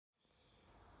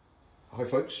Hi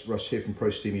folks, Russ here from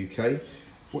ProSteamUK.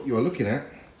 What you are looking at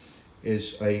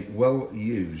is a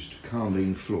well-used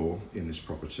Karndean floor in this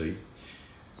property,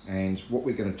 and what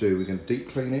we're going to do, we're going to deep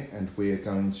clean it and we are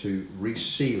going to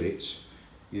reseal it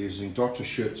using Dr.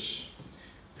 Schutz's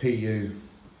PU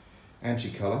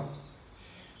anti-colour.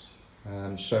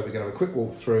 So we're going to have a quick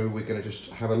walk through, we're going to just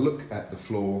have a look at the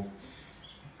floor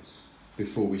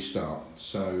before we start.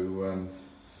 So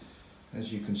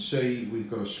as you can see, we've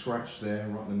got a scratch there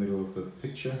right in the middle of the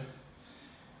picture,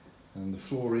 and the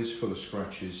floor is full of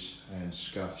scratches and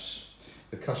scuffs.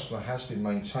 The customer has been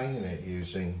maintaining it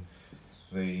using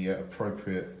the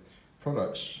appropriate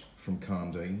products from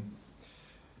Karndean,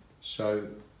 so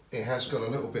it has got a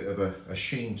little bit of a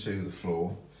sheen to the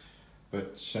floor,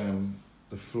 but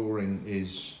the flooring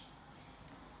is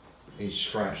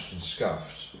scratched and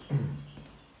scuffed.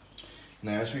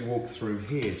 Now as we walk through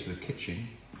here to the kitchen,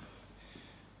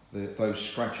 those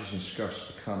scratches and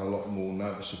scuffs become a lot more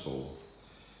noticeable,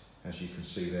 as you can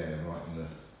see there right in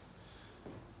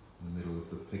the middle of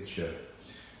the picture.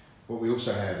 What we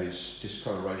also have is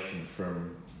discoloration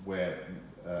from where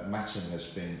matting has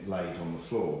been laid on the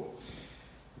floor.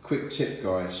 A quick tip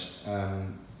guys,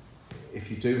 if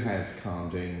you do have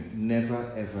Karndean,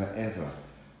 never ever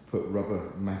put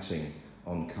rubber matting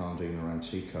on Karndean or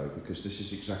Antico, because this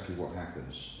is exactly what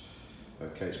happens.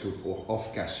 Okay, it's called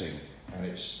off-gassing, and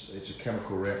it's a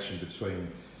chemical reaction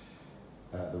between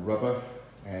the rubber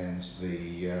and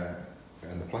the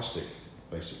plastic,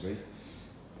 basically,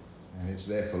 and it's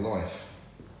there for life.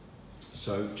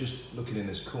 So just looking in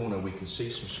this corner, we can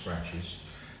see some scratches.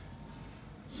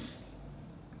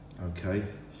 Okay,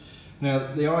 now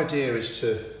the idea is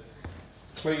to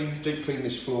deep clean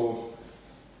this floor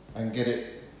and get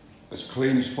it as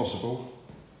clean as possible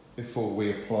before we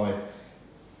apply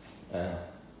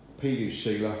PU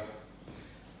sealer.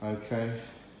 Okay,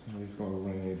 we've got a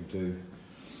ring here to do.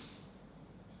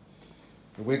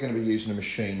 We're going to be using a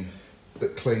machine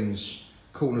that cleans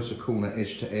corner to corner,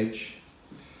 edge to edge,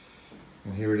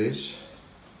 and here it is.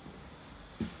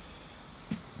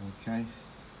 Okay,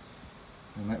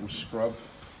 and that will scrub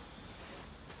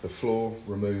the floor,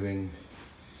 removing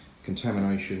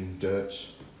contamination, dirt.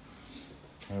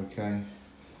 Okay,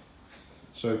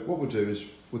 so what we'll do is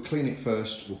we'll clean it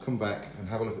first, we'll come back and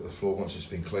have a look at the floor once it's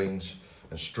been cleaned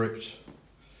and stripped.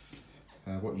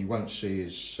 What you won't see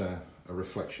is a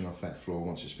reflection of that floor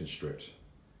once it's been stripped.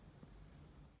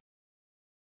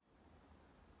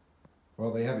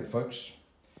 Well, there you have it folks.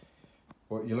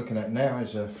 What you're looking at now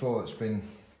is a floor that's been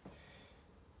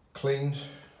cleaned,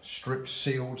 stripped,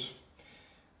 sealed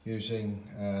using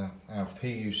our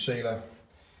PU sealer.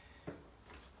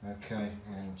 Okay,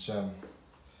 and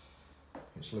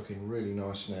it's looking really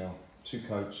nice now. 2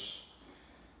 coats,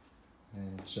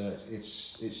 and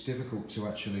it's difficult to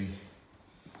actually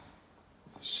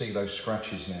see those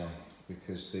scratches now,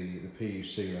 because the PU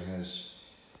sealer has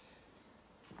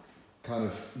kind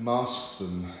of masked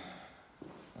them.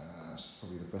 That's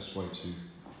probably the best way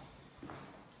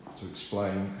to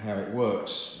explain how it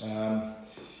works.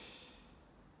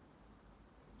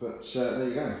 But there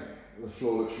you go. The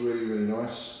floor looks really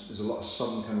nice. There's a lot of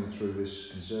sun coming through this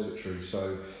conservatory,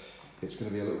 so it's going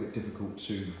to be a little bit difficult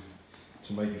to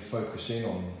maybe focus in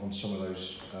on some of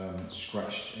those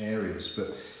scratched areas.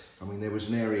 But I mean, there was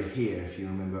an area here, if you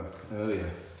remember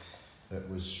earlier, that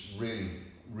was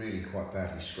really quite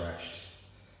badly scratched,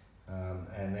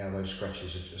 and now those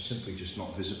scratches are simply just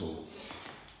not visible.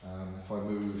 If I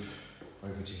move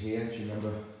over to here, do you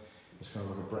remember, it's kind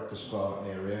of like a breakfast bar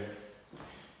area.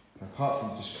 Apart from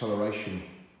the discoloration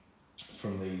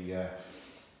from where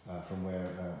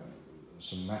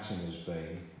some matting has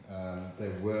been,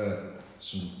 there were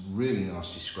some really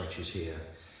nasty scratches here,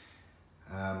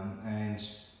 and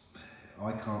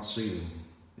I can't see them.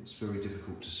 It's very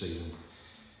difficult to see them.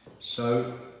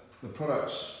 So the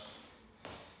products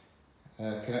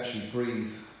can actually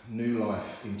breathe new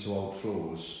life into old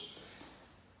floors.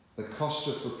 The cost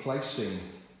of replacing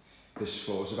this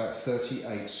floor is about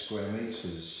 38 square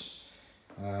metres.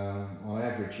 On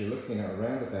average, you're looking at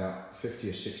around about 50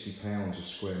 or 60 pounds a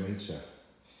square metre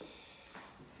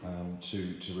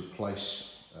to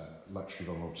replace luxury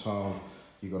vinyl tile.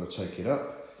 You've got to take it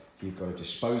up, you've got to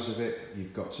dispose of it,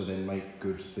 you've got to then make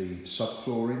good the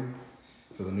subflooring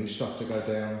for the new stuff to go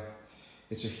down.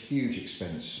 It's a huge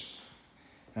expense,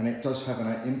 and it does have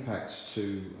an impact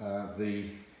to the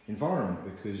environment,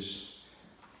 because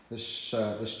this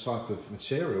type of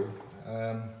material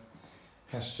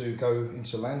has to go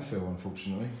into landfill,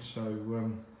 unfortunately.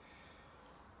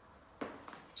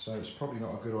 So it's probably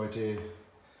not a good idea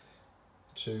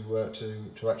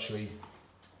to actually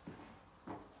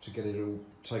to get it all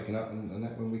taken up, and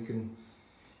that when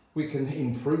we can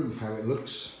improve how it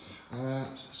looks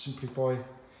simply by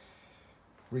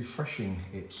refreshing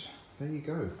it. There you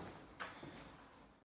go.